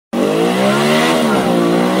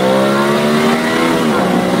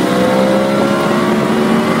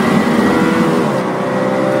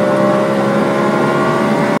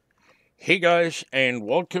Hey guys, and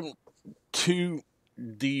welcome to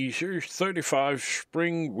the Series 35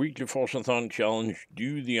 Spring Weekly Forzathon Challenge,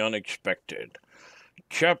 Do the Unexpected.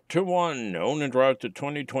 Chapter 1, Own and Drive the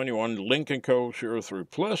 2021 Lynk Co 03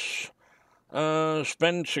 Plus.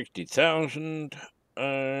 Spend 60,000,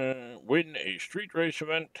 win a street race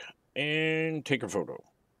event, and take a photo.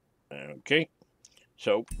 Okay,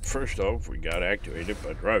 so first off, we got activated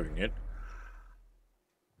by driving it.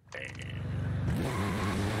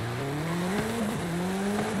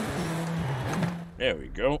 There we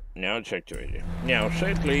go. Now it's activated. Now,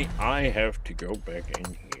 sadly, I have to go back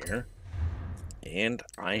in here, and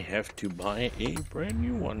I have to buy a brand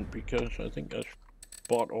new one because I think I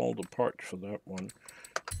bought all the parts for that one.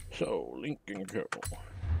 So, Lynk Co.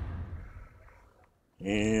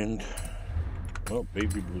 And, well,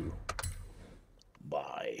 baby blue.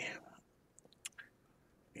 Buy.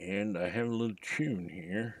 And I have a little tune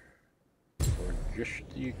here for just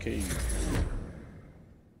the occasion.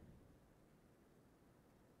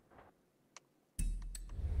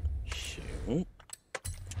 So,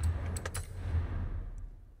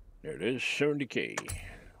 there it is, 70K.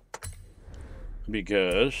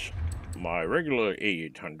 Because my regular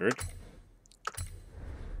A800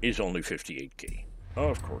 is only 58K.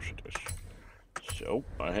 Of course it is. So,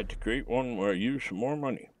 I had to create one where I use some more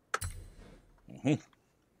money. There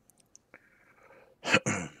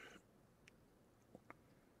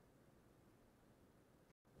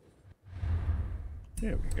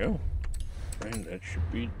we go. And that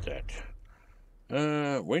should be that.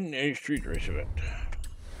 Win a street race event.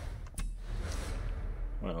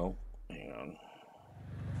 Well, hang on.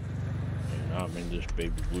 And I'm in this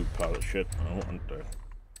baby blue pile of shit. I want the...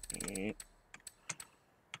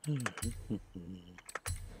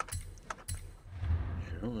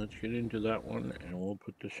 So let's get into that one, and we'll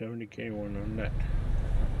put the 70K one on that.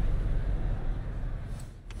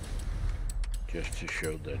 Just to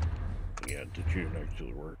show that, yeah, the tune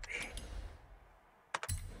actually works.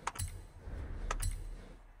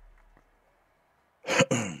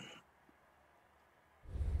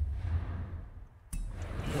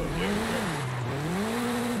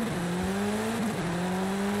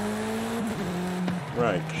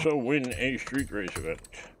 Right, so win a street race event.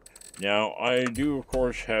 Now, I do, of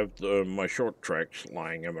course, have my short tracks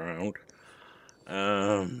lying around.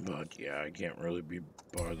 But yeah, I can't really be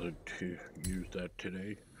bothered to use that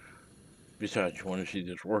today. Besides, you want to see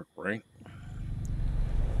this work, right?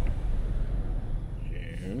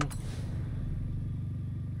 So,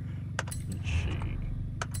 let's see.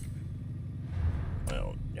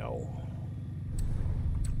 Well, no.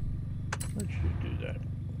 Let's just do that.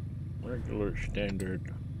 Regular,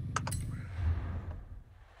 standard.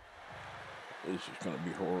 This is going to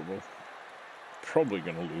be horrible. Probably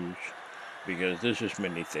going to lose. Because this is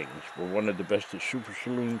many things. We're one of the best at super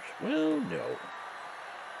saloons. Well, no.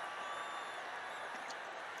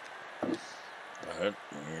 But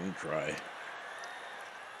we're going to try.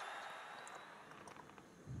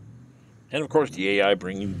 And of course the AI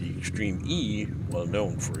bringing the Extreme E, well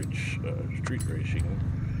known for its street racing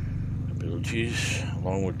abilities,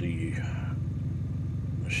 along with the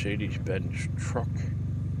Mercedes-Benz truck.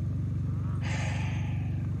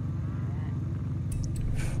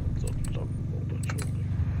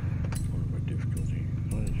 What my difficulty?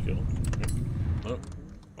 Oh,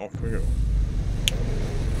 off we go.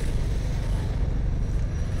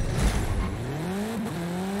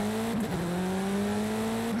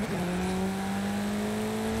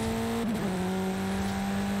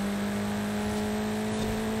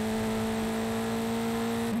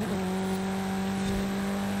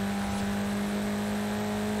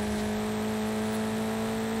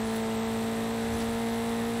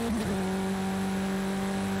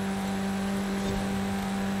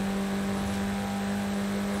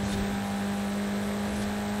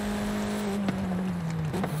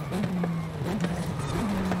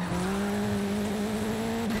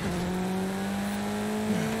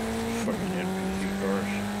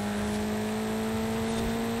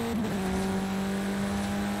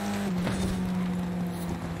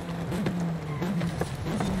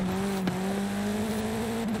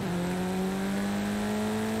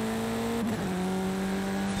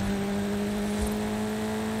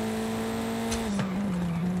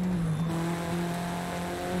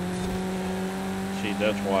 See,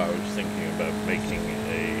 that's why I was thinking about making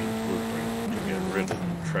a blueprint to get rid of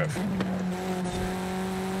the traffic.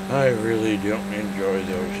 I really don't enjoy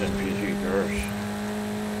those NPC cars.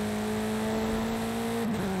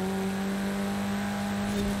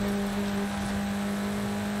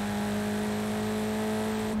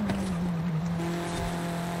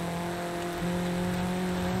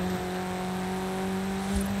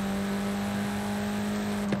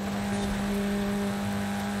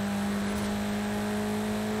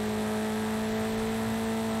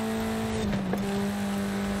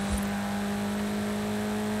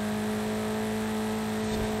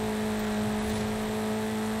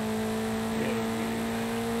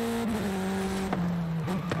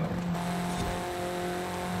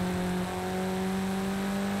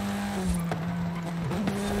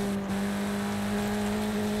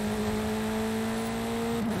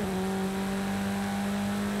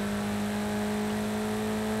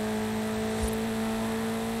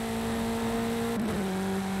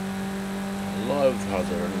 love how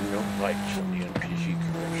there are no lights on the NPC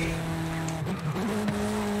cars.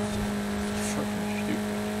 It's fucking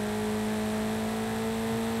stupid.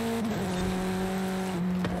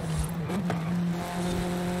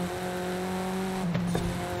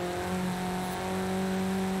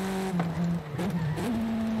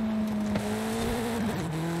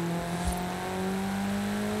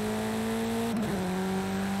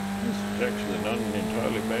 This is actually not an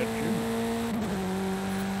entirely bad tune.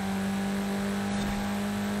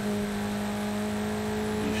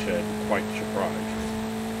 He said, quite surprised.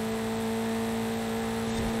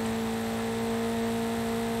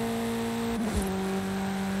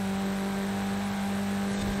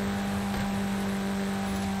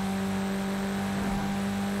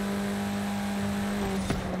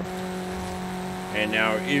 And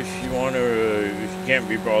now, if you can't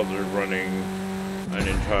be bothered running an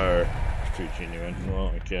entire street scene event, well,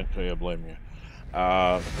 I can't say I blame you.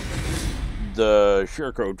 The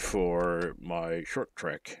share code for my short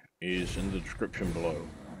trek is in the description below,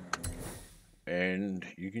 and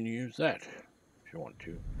you can use that if you want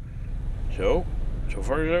to. So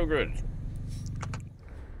far so good.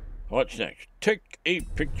 What's next? Take a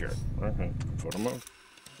picture. Photo mode.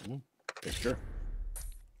 Picture.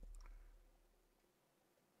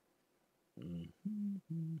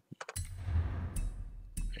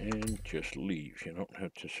 And just leave. You don't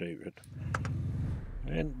have to save it.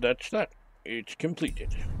 And that's that. It's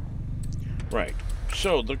completed. Right.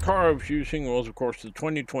 So the car I was using was, of course, the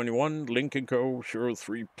 2021 Lynk Co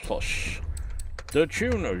 03 Plus. The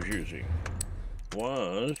tune I was using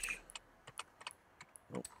was...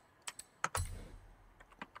 Oh.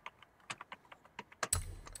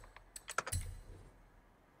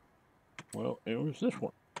 Well, it was this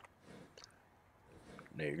one.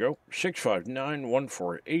 There you go.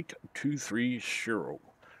 659-148-230.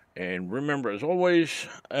 And remember, as always,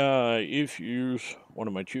 if you use one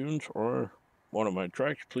of my tunes or one of my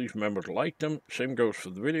tracks, please remember to like them. Same goes for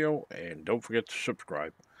the video, and don't forget to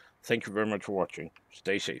subscribe. Thank you very much for watching.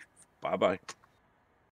 Stay safe. Bye-bye.